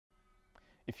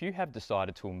If you have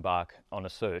decided to embark on a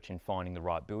search in finding the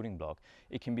right building block,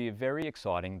 it can be a very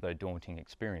exciting though daunting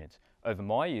experience. Over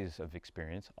my years of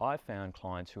experience, I've found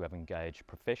clients who have engaged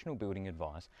professional building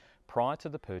advice prior to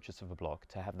the purchase of a block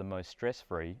to have the most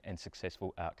stress-free and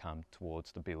successful outcome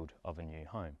towards the build of a new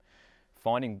home.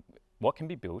 Finding what can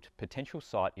be built, potential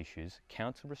site issues,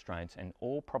 council restraints and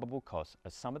all probable costs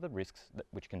are some of the risks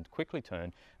which can quickly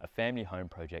turn a family home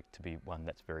project to be one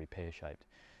that's very pear-shaped.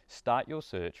 Start your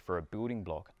search for a building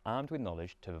block armed with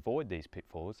knowledge to avoid these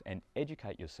pitfalls and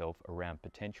educate yourself around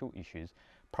potential issues,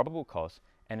 probable costs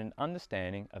and an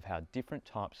understanding of how different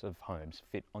types of homes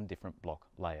fit on different block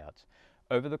layouts.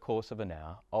 Over the course of an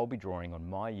hour, I'll be drawing on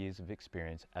my years of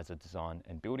experience as a design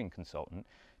and building consultant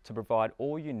to provide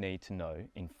all you need to know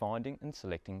in finding and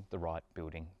selecting the right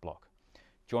building block.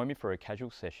 Join me for a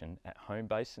casual session at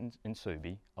Homebase in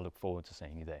Subi. I look forward to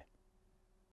seeing you there.